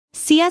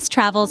CS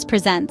Travels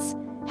presents,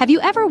 have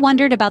you ever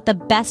wondered about the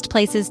best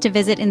places to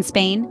visit in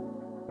Spain?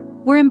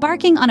 We're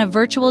embarking on a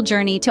virtual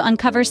journey to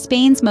uncover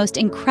Spain's most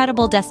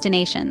incredible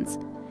destinations.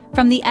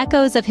 From the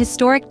echoes of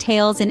historic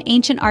tales in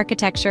ancient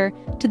architecture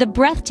to the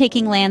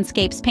breathtaking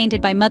landscapes painted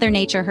by Mother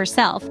Nature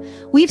herself,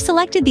 we've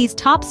selected these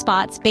top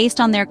spots based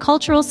on their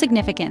cultural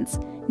significance,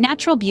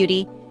 natural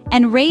beauty,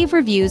 and rave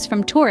reviews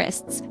from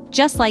tourists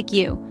just like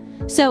you.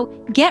 So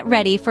get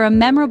ready for a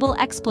memorable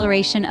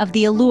exploration of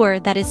the allure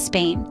that is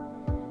Spain.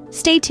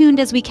 Stay tuned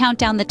as we count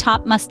down the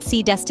top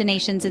must-see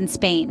destinations in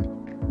Spain.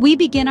 We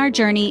begin our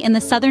journey in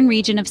the southern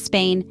region of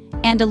Spain,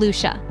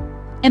 Andalusia.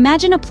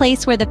 Imagine a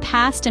place where the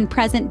past and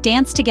present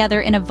dance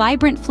together in a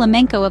vibrant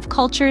flamenco of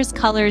cultures,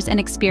 colors,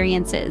 and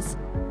experiences.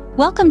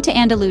 Welcome to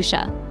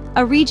Andalusia,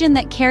 a region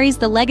that carries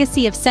the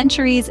legacy of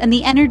centuries and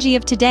the energy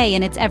of today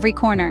in its every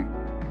corner.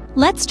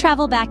 Let's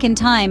travel back in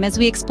time as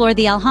we explore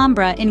the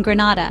Alhambra in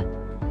Granada.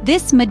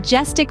 This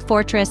majestic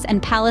fortress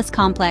and palace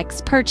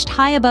complex, perched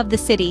high above the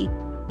city,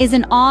 is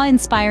an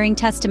awe-inspiring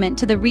testament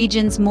to the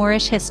region's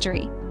Moorish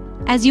history.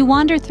 As you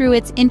wander through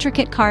its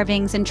intricate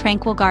carvings and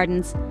tranquil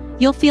gardens,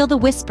 you'll feel the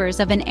whispers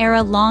of an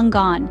era long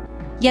gone,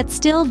 yet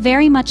still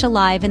very much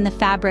alive in the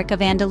fabric of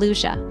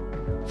Andalusia.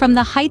 From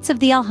the heights of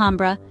the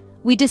Alhambra,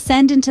 we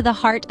descend into the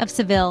heart of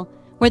Seville,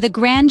 where the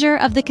grandeur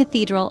of the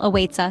cathedral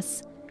awaits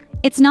us.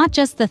 It's not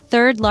just the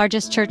third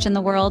largest church in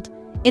the world,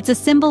 it's a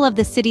symbol of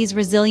the city's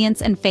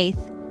resilience and faith.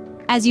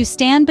 As you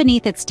stand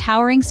beneath its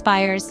towering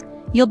spires,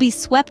 you'll be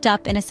swept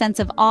up in a sense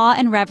of awe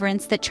and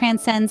reverence that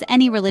transcends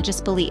any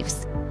religious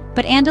beliefs.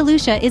 But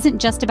Andalusia isn't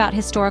just about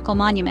historical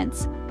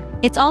monuments.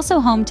 It's also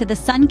home to the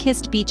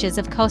sun-kissed beaches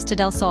of Costa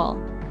del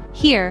Sol.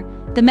 Here,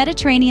 the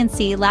Mediterranean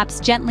Sea laps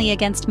gently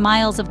against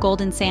miles of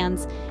golden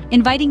sands,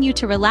 inviting you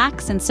to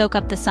relax and soak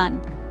up the sun.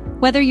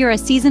 Whether you're a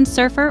seasoned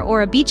surfer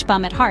or a beach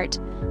bum at heart,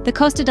 the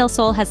Costa del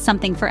Sol has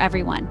something for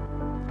everyone.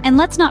 And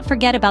let's not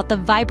forget about the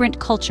vibrant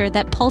culture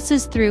that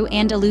pulses through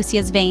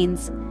Andalusia's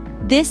veins.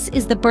 This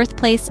is the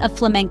birthplace of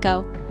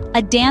flamenco,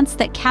 a dance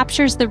that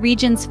captures the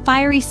region's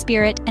fiery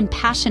spirit and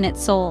passionate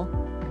soul.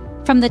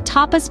 From the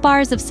tapas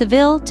bars of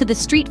Seville to the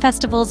street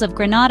festivals of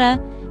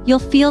Granada, you'll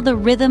feel the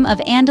rhythm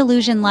of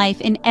Andalusian life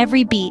in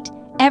every beat,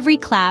 every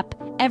clap,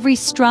 every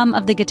strum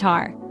of the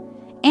guitar.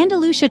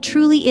 Andalusia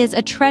truly is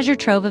a treasure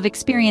trove of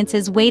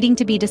experiences waiting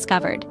to be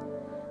discovered.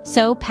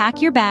 So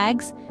pack your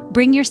bags,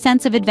 bring your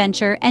sense of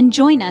adventure, and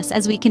join us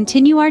as we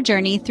continue our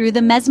journey through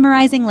the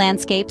mesmerizing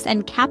landscapes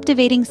and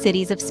captivating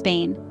cities of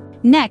Spain.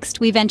 Next,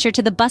 we venture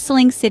to the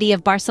bustling city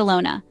of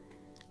Barcelona,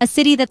 a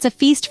city that's a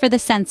feast for the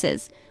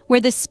senses, where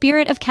the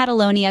spirit of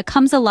Catalonia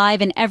comes alive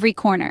in every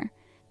corner.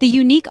 The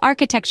unique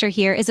architecture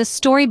here is a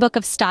storybook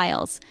of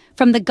styles,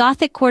 from the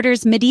Gothic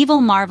Quarter's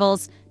medieval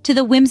marvels to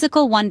the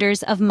whimsical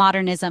wonders of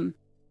modernism.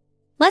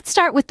 Let's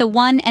start with the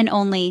one and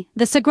only,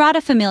 the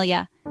Sagrada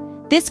Familia.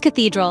 This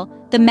cathedral,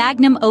 the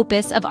magnum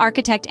opus of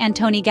architect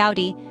Antoni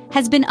Gaudí,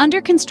 has been under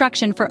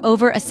construction for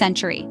over a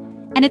century.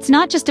 And it's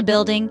not just a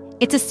building,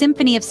 it's a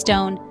symphony of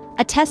stone,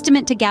 a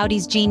testament to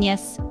Gaudí's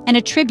genius, and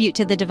a tribute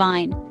to the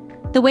divine.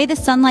 The way the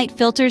sunlight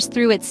filters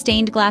through its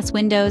stained glass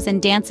windows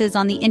and dances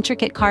on the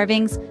intricate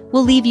carvings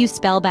will leave you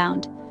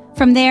spellbound.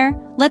 From there,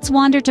 let's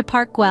wander to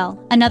Park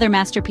Güell, another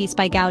masterpiece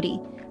by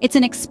Gaudí. It's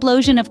an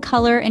explosion of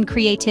color and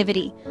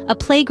creativity, a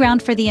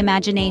playground for the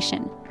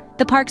imagination.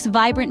 The park's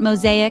vibrant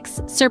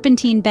mosaics,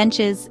 serpentine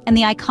benches, and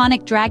the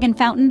iconic dragon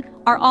fountain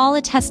are all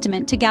a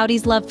testament to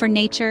Gaudí's love for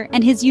nature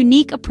and his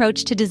unique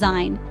approach to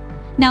design.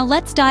 Now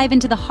let's dive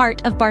into the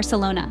heart of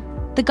Barcelona,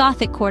 the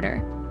Gothic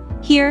Quarter.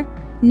 Here,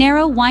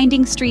 narrow,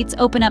 winding streets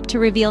open up to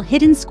reveal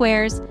hidden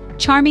squares,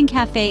 charming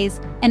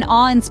cafes, and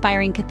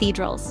awe-inspiring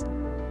cathedrals.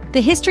 The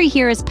history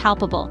here is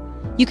palpable.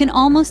 You can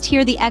almost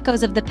hear the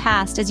echoes of the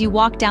past as you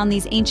walk down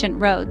these ancient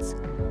roads.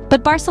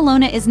 But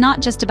Barcelona is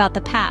not just about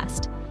the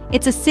past.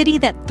 It's a city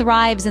that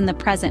thrives in the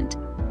present.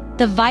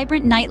 The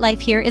vibrant nightlife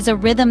here is a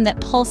rhythm that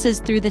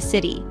pulses through the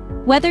city.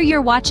 Whether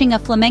you're watching a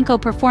flamenco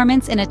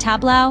performance in a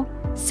tablao,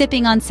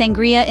 sipping on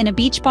sangria in a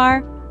beach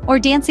bar, or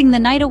dancing the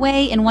night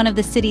away in one of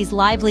the city's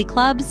lively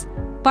clubs,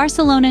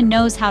 Barcelona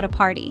knows how to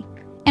party.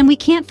 And we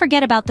can't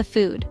forget about the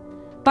food.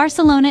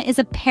 Barcelona is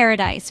a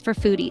paradise for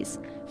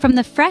foodies. From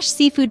the fresh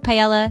seafood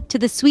paella to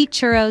the sweet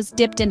churros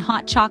dipped in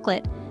hot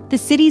chocolate, the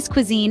city's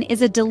cuisine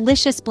is a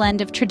delicious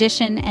blend of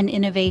tradition and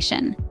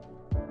innovation.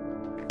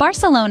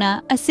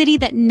 Barcelona, a city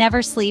that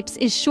never sleeps,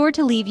 is sure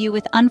to leave you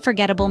with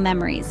unforgettable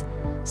memories.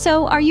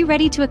 So, are you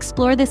ready to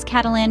explore this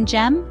Catalan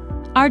gem?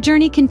 Our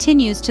journey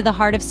continues to the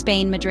heart of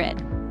Spain, Madrid.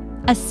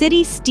 A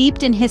city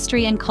steeped in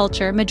history and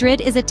culture,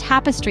 Madrid is a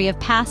tapestry of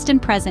past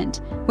and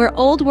present, where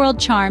old-world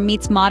charm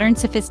meets modern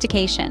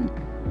sophistication.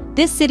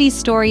 This city's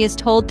story is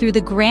told through the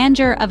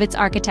grandeur of its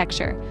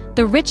architecture,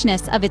 the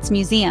richness of its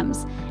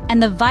museums,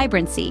 and the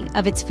vibrancy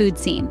of its food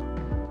scene.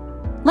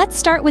 Let's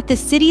start with the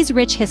city's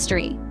rich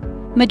history.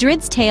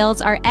 Madrid's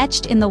tales are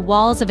etched in the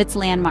walls of its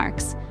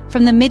landmarks,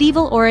 from the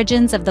medieval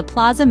origins of the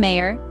Plaza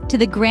Mayor to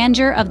the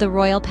grandeur of the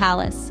Royal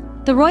Palace.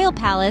 The Royal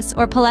Palace,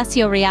 or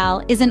Palacio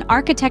Real, is an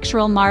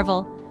architectural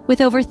marvel, With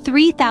over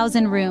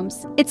 3,000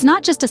 rooms, it's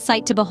not just a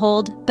sight to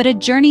behold, but a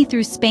journey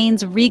through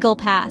Spain's regal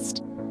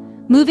past.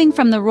 Moving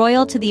from the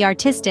royal to the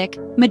artistic,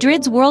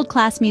 Madrid's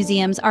world-class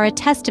museums are a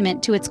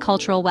testament to its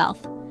cultural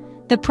wealth.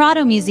 The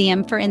Prado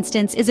Museum, for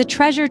instance, is a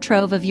treasure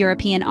trove of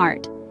European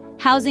art,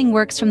 housing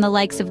works from the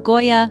likes of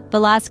Goya,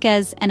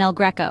 Velázquez, and El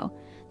Greco.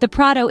 The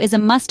Prado is a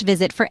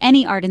must-visit for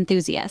any art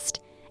enthusiast.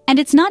 And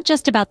it's not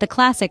just about the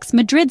classics.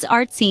 Madrid's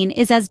art scene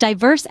is as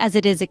diverse as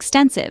it is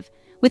extensive,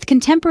 with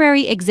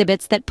contemporary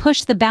exhibits that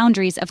push the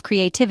boundaries of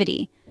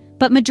creativity.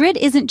 But Madrid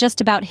isn't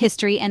just about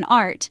history and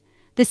art.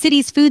 The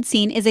city's food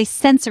scene is a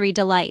sensory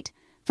delight.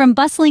 From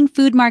bustling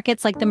food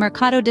markets like the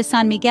Mercado de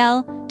San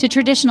Miguel to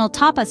traditional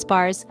tapas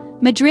bars,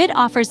 Madrid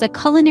offers a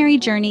culinary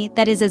journey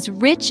that is as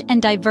rich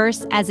and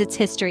diverse as its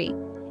history.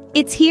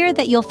 It's here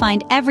that you'll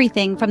find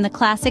everything from the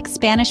classic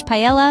Spanish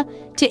paella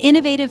to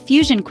innovative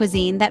fusion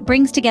cuisine that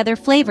brings together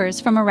flavors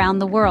from around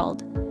the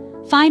world.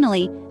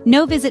 Finally,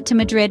 no visit to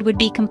Madrid would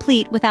be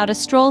complete without a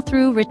stroll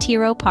through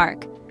Retiro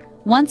Park.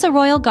 Once a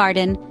royal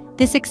garden,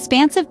 this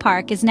expansive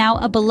park is now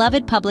a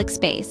beloved public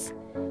space.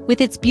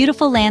 With its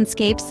beautiful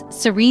landscapes,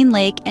 serene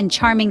lake, and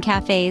charming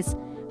cafes,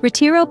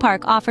 Retiro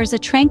Park offers a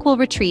tranquil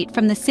retreat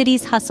from the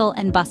city's hustle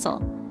and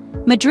bustle.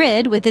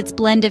 Madrid, with its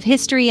blend of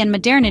history and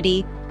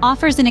modernity,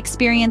 offers an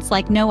experience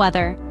like no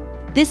other.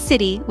 This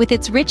city, with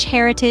its rich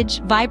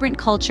heritage, vibrant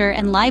culture,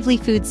 and lively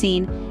food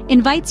scene,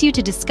 invites you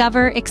to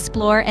discover,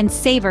 explore, and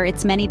savor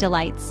its many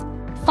delights.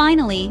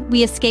 Finally,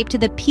 we escape to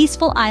the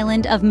peaceful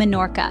island of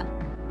Minorca.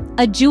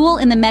 A jewel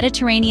in the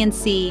Mediterranean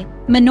Sea,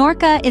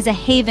 Minorca is a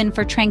haven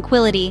for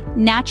tranquility,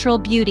 natural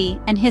beauty,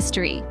 and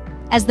history.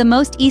 As the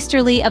most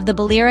easterly of the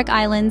Balearic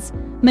Islands,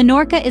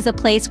 Minorca is a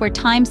place where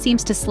time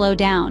seems to slow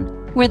down,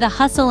 where the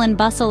hustle and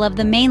bustle of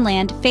the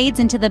mainland fades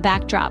into the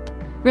backdrop,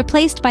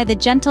 replaced by the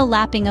gentle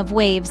lapping of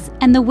waves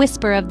and the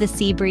whisper of the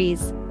sea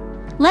breeze.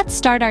 Let's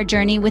start our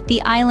journey with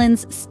the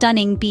island's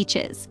stunning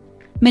beaches.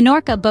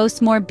 Minorca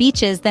boasts more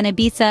beaches than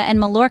Ibiza and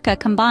Mallorca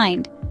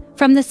combined.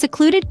 From the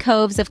secluded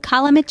coves of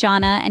Cala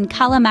Mitjana and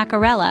Cala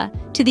Macarella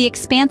to the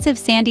expansive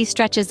sandy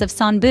stretches of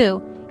Sonbu,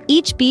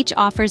 each beach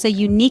offers a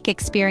unique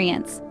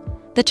experience.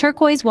 The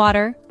turquoise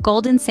water,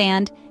 golden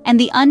sand, and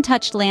the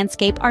untouched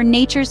landscape are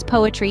nature's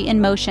poetry in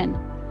motion.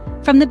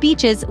 From the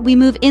beaches, we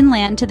move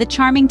inland to the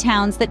charming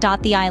towns that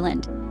dot the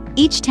island.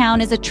 Each town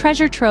is a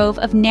treasure trove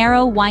of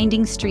narrow,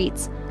 winding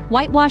streets,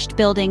 whitewashed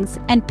buildings,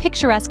 and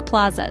picturesque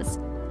plazas.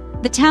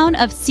 The town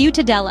of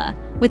Ciutadella,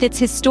 with its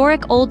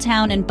historic old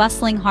town and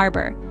bustling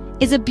harbor,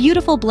 is a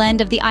beautiful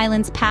blend of the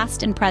island's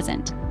past and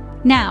present.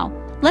 Now,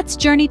 let's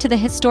journey to the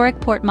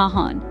historic Port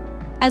Mahon.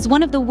 As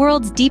one of the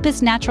world's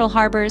deepest natural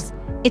harbors,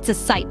 it's a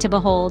sight to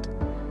behold.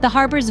 The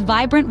harbor's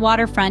vibrant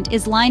waterfront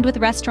is lined with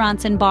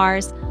restaurants and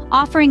bars,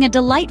 offering a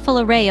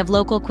delightful array of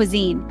local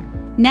cuisine.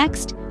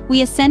 Next,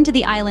 we ascend to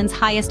the island's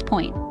highest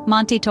point,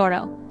 Monte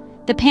Toro.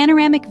 The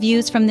panoramic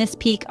views from this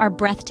peak are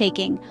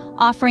breathtaking,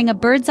 offering a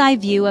bird's-eye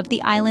view of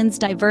the island's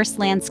diverse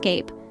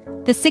landscape.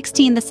 The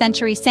 16th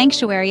century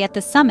sanctuary at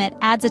the summit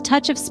adds a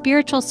touch of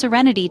spiritual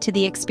serenity to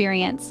the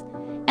experience.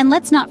 And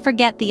let's not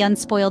forget the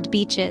unspoiled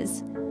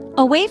beaches.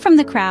 Away from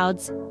the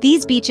crowds,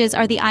 these beaches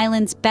are the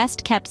island's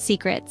best-kept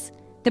secrets.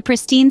 The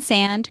pristine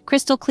sand,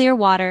 crystal-clear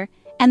water,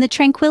 and the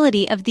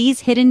tranquility of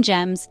these hidden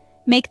gems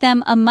make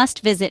them a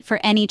must-visit for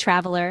any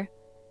traveler.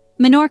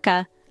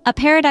 Minorca, a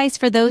paradise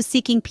for those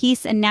seeking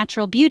peace and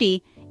natural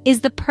beauty,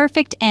 is the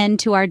perfect end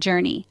to our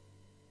journey.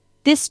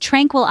 This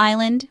tranquil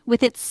island,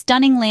 with its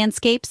stunning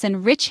landscapes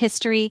and rich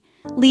history,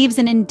 leaves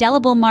an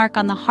indelible mark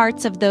on the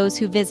hearts of those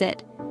who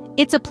visit.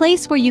 It's a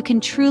place where you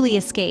can truly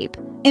escape,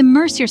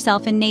 immerse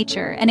yourself in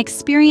nature, and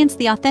experience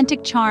the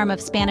authentic charm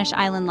of Spanish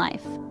island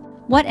life.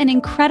 What an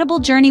incredible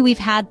journey we've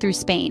had through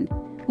Spain.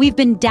 We've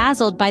been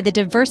dazzled by the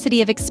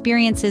diversity of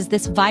experiences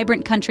this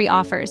vibrant country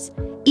offers.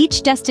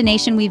 Each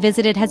destination we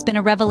visited has been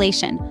a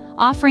revelation,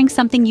 offering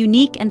something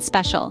unique and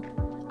special.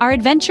 Our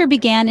adventure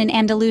began in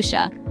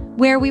Andalusia,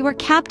 where we were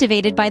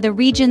captivated by the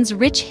region's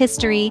rich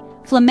history,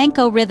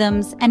 flamenco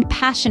rhythms, and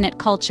passionate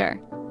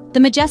culture. The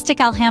majestic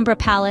Alhambra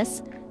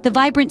Palace, the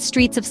vibrant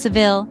streets of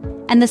Seville,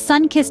 and the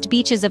sun-kissed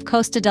beaches of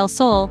Costa del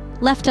Sol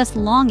left us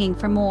longing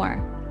for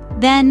more.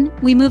 Then,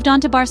 we moved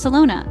on to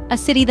Barcelona, a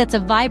city that's a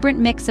vibrant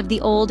mix of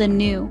the old and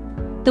new.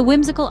 The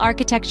whimsical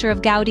architecture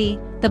of Gaudí,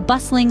 the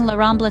bustling La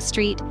Rambla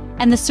street,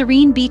 and the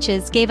serene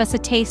beaches gave us a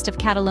taste of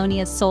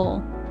Catalonia's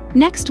soul.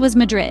 Next was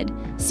Madrid,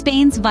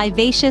 Spain's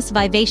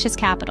vivacious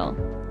capital.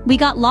 We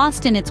got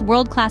lost in its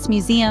world-class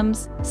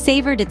museums,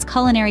 savored its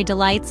culinary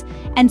delights,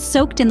 and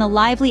soaked in the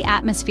lively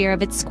atmosphere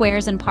of its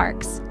squares and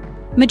parks.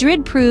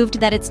 Madrid proved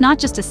that it's not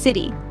just a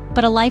city,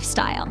 but a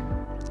lifestyle.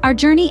 Our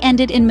journey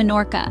ended in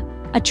Minorca,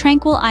 a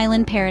tranquil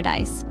island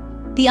paradise.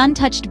 The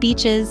untouched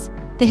beaches,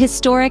 the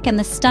historic and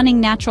the stunning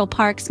natural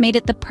parks made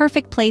it the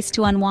perfect place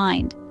to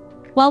unwind.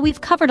 While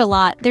we've covered a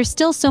lot, there's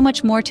still so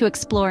much more to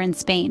explore in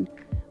Spain.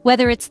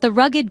 Whether it's the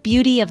rugged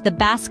beauty of the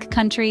Basque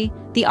country,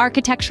 the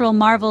architectural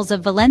marvels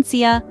of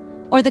Valencia,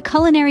 or the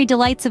culinary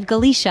delights of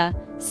Galicia,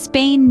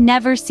 Spain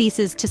never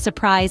ceases to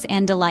surprise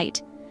and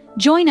delight.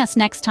 Join us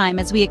next time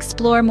as we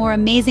explore more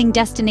amazing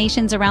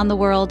destinations around the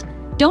world.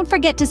 Don't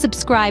forget to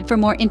subscribe for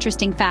more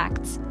interesting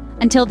facts.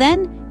 Until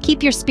then,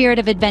 keep your spirit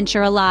of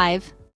adventure alive.